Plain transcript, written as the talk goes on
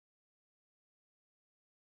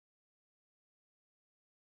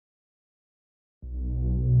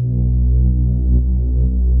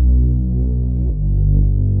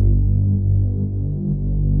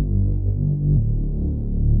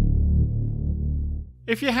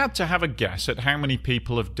If you had to have a guess at how many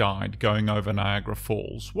people have died going over Niagara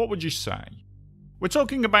Falls, what would you say? We're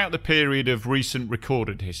talking about the period of recent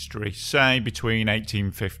recorded history, say between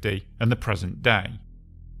 1850 and the present day.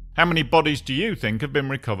 How many bodies do you think have been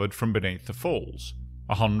recovered from beneath the falls?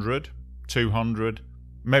 100? 200?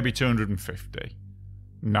 Maybe 250?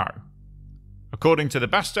 No. According to the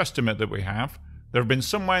best estimate that we have, there have been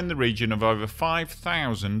somewhere in the region of over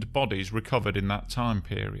 5,000 bodies recovered in that time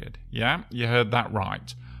period. Yeah, you heard that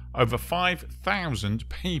right. Over 5,000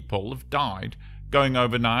 people have died going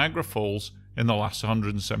over Niagara Falls in the last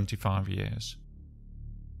 175 years.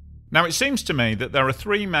 Now, it seems to me that there are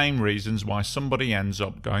three main reasons why somebody ends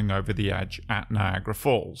up going over the edge at Niagara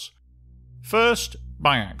Falls. First,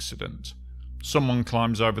 by accident. Someone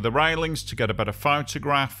climbs over the railings to get a better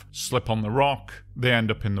photograph, slip on the rock, they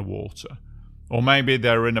end up in the water. Or maybe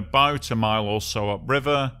they're in a boat a mile or so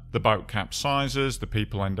upriver, the boat capsizes, the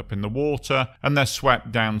people end up in the water, and they're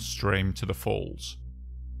swept downstream to the falls.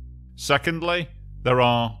 Secondly, there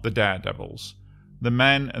are the daredevils, the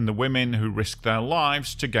men and the women who risk their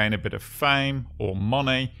lives to gain a bit of fame or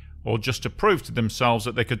money, or just to prove to themselves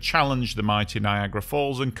that they could challenge the mighty Niagara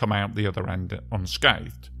Falls and come out the other end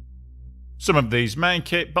unscathed. Some of these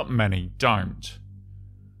make it, but many don't.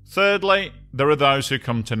 Thirdly, there are those who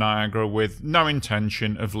come to Niagara with no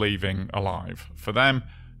intention of leaving alive. For them,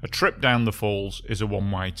 a trip down the falls is a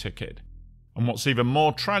one-way ticket. And what's even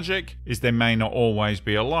more tragic is they may not always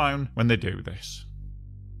be alone when they do this.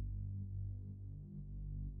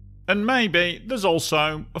 And maybe there's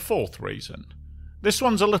also a fourth reason. This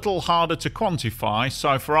one's a little harder to quantify,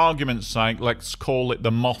 so for argument's sake, let's call it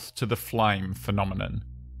the moth to the flame phenomenon.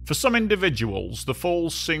 For some individuals, the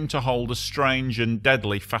falls seem to hold a strange and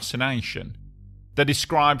deadly fascination. They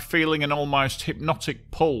describe feeling an almost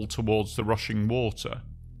hypnotic pull towards the rushing water.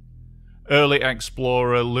 Early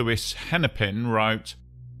explorer Lewis Hennepin wrote,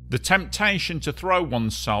 "The temptation to throw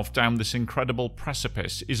oneself down this incredible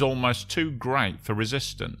precipice is almost too great for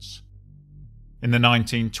resistance." In the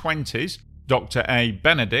 1920s, Dr. A.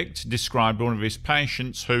 Benedict described one of his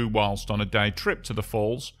patients who, whilst on a day trip to the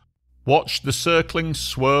falls, watched the circling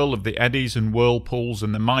swirl of the eddies and whirlpools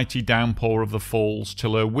and the mighty downpour of the falls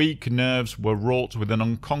till her weak nerves were wrought with an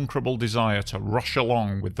unconquerable desire to rush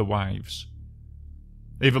along with the waves.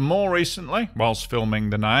 Even more recently, whilst filming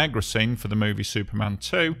the Niagara scene for the movie Superman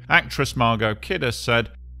 2, actress Margot Kidder said,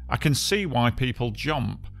 "I can see why people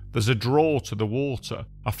jump. There's a draw to the water.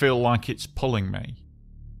 I feel like it's pulling me."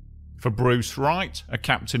 For Bruce Wright, a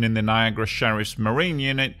captain in the Niagara Sheriff's Marine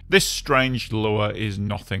Unit, this strange lure is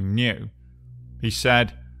nothing new. He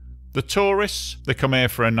said, "The tourists, they come here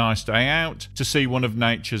for a nice day out, to see one of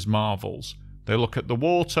nature's marvels. They look at the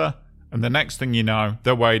water, and the next thing you know,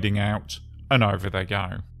 they're wading out, and over they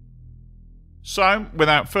go." So,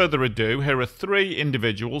 without further ado, here are three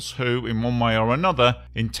individuals who, in one way or another,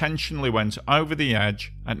 intentionally went over the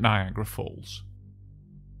edge at Niagara Falls.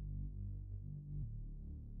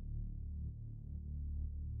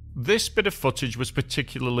 This bit of footage was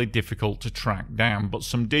particularly difficult to track down, but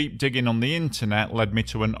some deep digging on the internet led me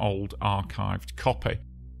to an old archived copy.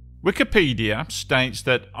 Wikipedia states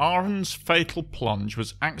that Aaron's fatal plunge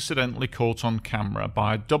was accidentally caught on camera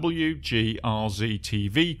by a WGRZ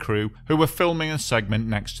TV crew who were filming a segment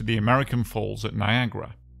next to the American Falls at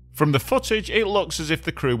Niagara. From the footage, it looks as if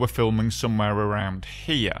the crew were filming somewhere around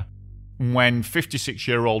here, when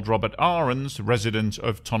 56-year-old Robert Aarons, resident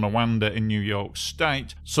of Tonawanda in New York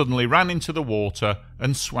State, suddenly ran into the water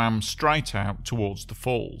and swam straight out towards the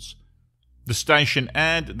falls. The station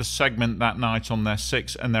aired the segment that night on their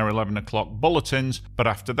 6 and their 11 o'clock bulletins, but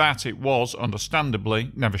after that it was,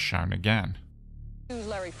 understandably, never shown again. It was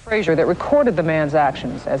Larry Frazier that recorded the man's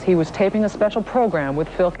actions as he was taping a special program with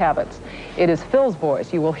Phil Kavitz. It is Phil's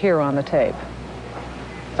voice you will hear on the tape.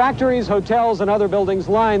 Factories, hotels, and other buildings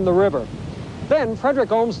lined the river. Then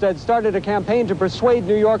Frederick Olmsted started a campaign to persuade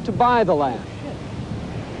New York to buy the land.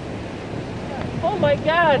 Oh my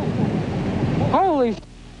God! Holy sh**!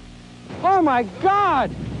 Oh my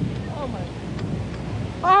God! Oh my...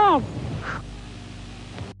 Oh!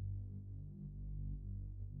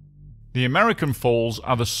 The American Falls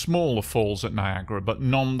are the smaller falls at Niagara, but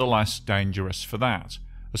nonetheless dangerous for that.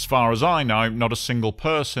 As far as I know, not a single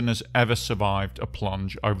person has ever survived a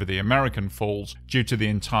plunge over the American Falls due to the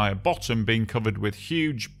entire bottom being covered with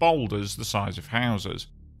huge boulders the size of houses.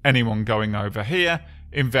 Anyone going over here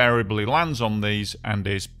invariably lands on these and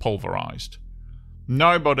is pulverized.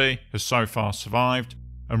 Nobody has so far survived,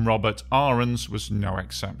 and Robert Aarons was no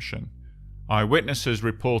exception. Eyewitnesses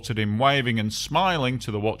reported him waving and smiling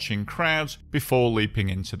to the watching crowds before leaping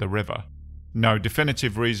into the river. No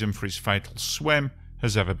definitive reason for his fatal swim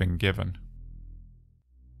has ever been given.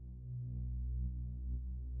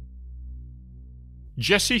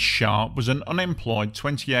 Jesse Sharp was an unemployed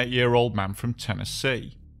 28-year-old man from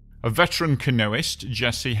Tennessee. A veteran canoeist,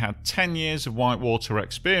 Jesse had 10 years of whitewater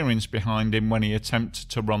experience behind him when he attempted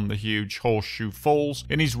to run the huge Horseshoe Falls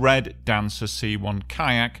in his red Dancer C1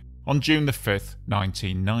 kayak on June 5,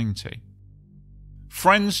 1990.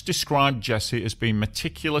 Friends described Jesse as being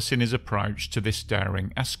meticulous in his approach to this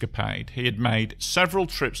daring escapade. He had made several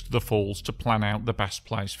trips to the falls to plan out the best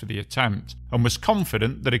place for the attempt, and was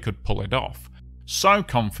confident that he could pull it off. So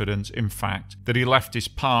confident, in fact, that he left his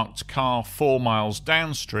parked car 4 miles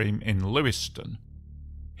downstream in Lewiston.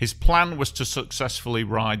 His plan was to successfully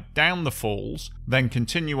ride down the falls, then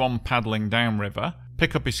continue on paddling downriver,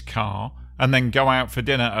 pick up his car, and then go out for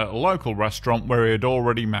dinner at a local restaurant where he had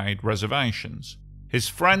already made reservations. His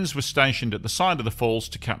friends were stationed at the side of the falls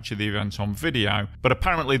to capture the event on video, but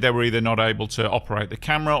apparently they were either not able to operate the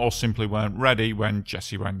camera or simply weren't ready when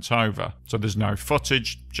Jesse went over. So there's no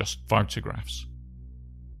footage, just photographs.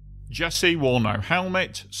 Jesse wore no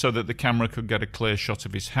helmet so that the camera could get a clear shot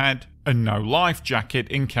of his head, and no life jacket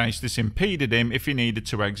in case this impeded him if he needed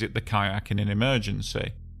to exit the kayak in an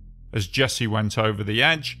emergency. As Jesse went over the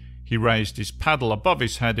edge, he raised his paddle above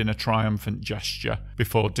his head in a triumphant gesture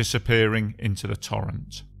before disappearing into the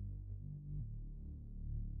torrent.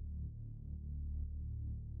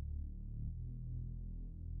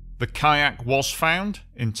 The kayak was found,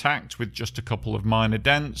 intact with just a couple of minor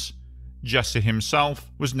dents. Jesse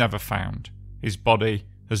himself was never found. His body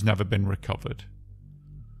has never been recovered.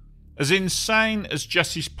 As insane as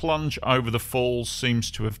Jesse's plunge over the falls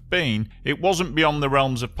seems to have been, it wasn't beyond the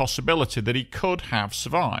realms of possibility that he could have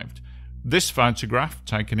survived. This photograph,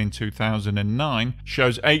 taken in 2009,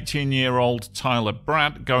 shows 18-year-old Tyler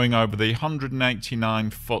Brad going over the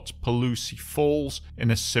 189-foot Palusi Falls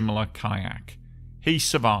in a similar kayak. He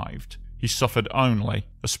survived. He suffered only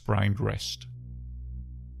a sprained wrist.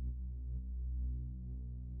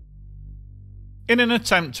 In an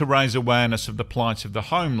attempt to raise awareness of the plight of the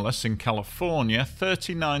homeless in California,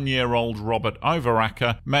 39-year-old Robert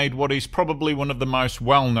Overacker made what is probably one of the most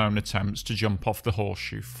well-known attempts to jump off the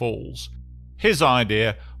Horseshoe Falls. His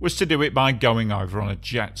idea was to do it by going over on a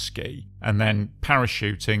jet ski and then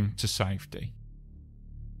parachuting to safety.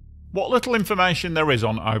 What little information there is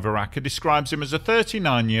on Overacker describes him as a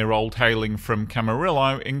 39-year-old hailing from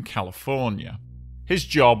Camarillo in California. His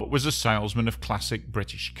job was a salesman of classic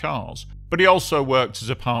British cars, but he also worked as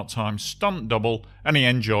a part-time stunt double and he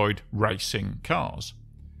enjoyed racing cars.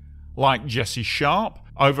 Like Jesse Sharp,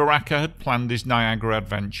 Overacker had planned his Niagara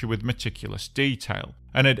adventure with meticulous detail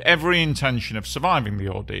and had every intention of surviving the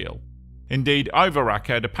ordeal. Indeed,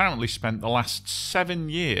 Overacker had apparently spent the last 7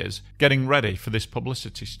 years getting ready for this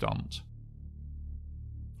publicity stunt.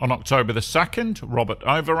 On October the 2nd, Robert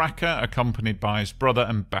Overacker, accompanied by his brother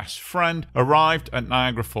and best friend, arrived at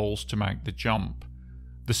Niagara Falls to make the jump.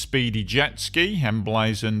 The speedy jet ski,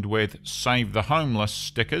 emblazoned with "Save the Homeless"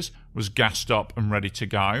 stickers, was gassed up and ready to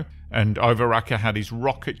go, and Overacker had his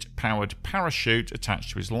rocket-powered parachute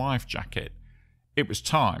attached to his life jacket. It was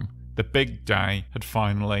time. The big day had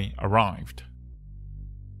finally arrived.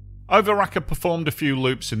 Overacker performed a few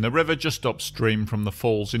loops in the river just upstream from the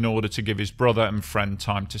falls in order to give his brother and friend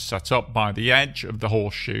time to set up by the edge of the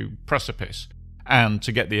Horseshoe precipice, and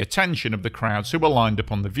to get the attention of the crowds who were lined up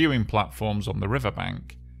on the viewing platforms on the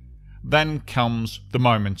riverbank. Then comes the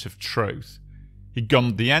moment of truth. He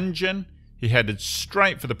gunned the engine, he headed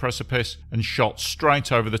straight for the precipice, and shot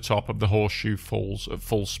straight over the top of the Horseshoe Falls at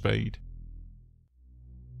full speed.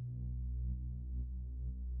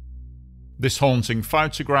 This haunting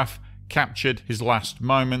photograph captured his last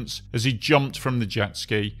moments as he jumped from the jet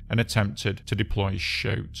ski and attempted to deploy his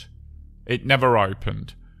chute. It never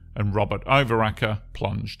opened, and Robert Overacker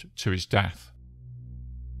plunged to his death.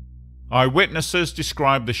 Eyewitnesses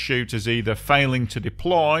described the chute as either failing to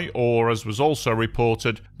deploy or, as was also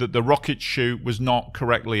reported, that the rocket chute was not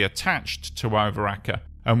correctly attached to Overacker,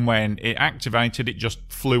 and when it activated it just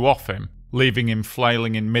flew off him, leaving him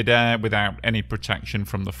flailing in midair without any protection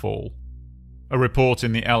from the fall. A report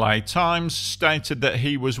in the LA Times stated that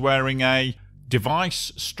he was wearing a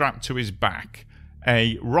device strapped to his back,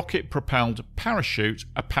 a rocket-propelled parachute,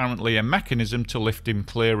 apparently a mechanism to lift him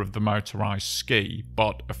clear of the motorised ski,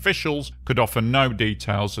 but officials could offer no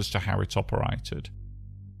details as to how it operated.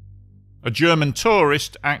 A German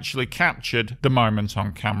tourist actually captured the moment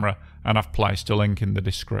on camera, and I've placed a link in the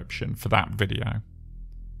description for that video.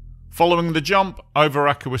 Following the jump,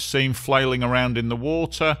 Overacker was seen flailing around in the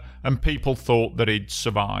water, and people thought that he'd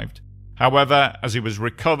survived. However, as he was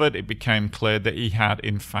recovered, it became clear that he had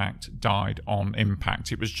in fact died on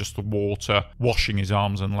impact. It was just the water washing his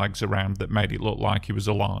arms and legs around that made it look like he was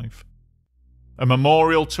alive. A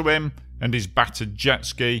memorial to him and his battered jet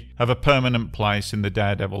ski have a permanent place in the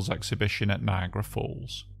Daredevils exhibition at Niagara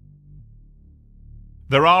Falls.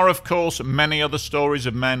 There are, of course, many other stories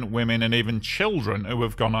of men, women, and even children who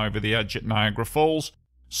have gone over the edge at Niagara Falls.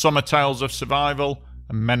 Some are tales of survival,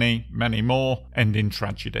 and many, many more end in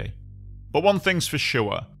tragedy. But one thing's for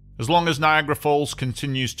sure, as long as Niagara Falls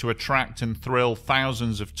continues to attract and thrill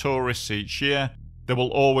thousands of tourists each year, there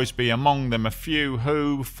will always be among them a few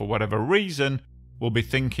who, for whatever reason, will be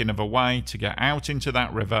thinking of a way to get out into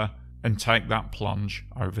that river and take that plunge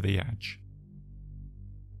over the edge.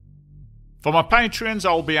 For my Patreons,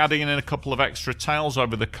 I'll be adding in a couple of extra tales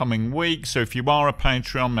over the coming week, so if you are a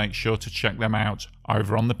Patreon, make sure to check them out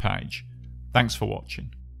over on the page. Thanks for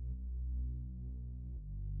watching.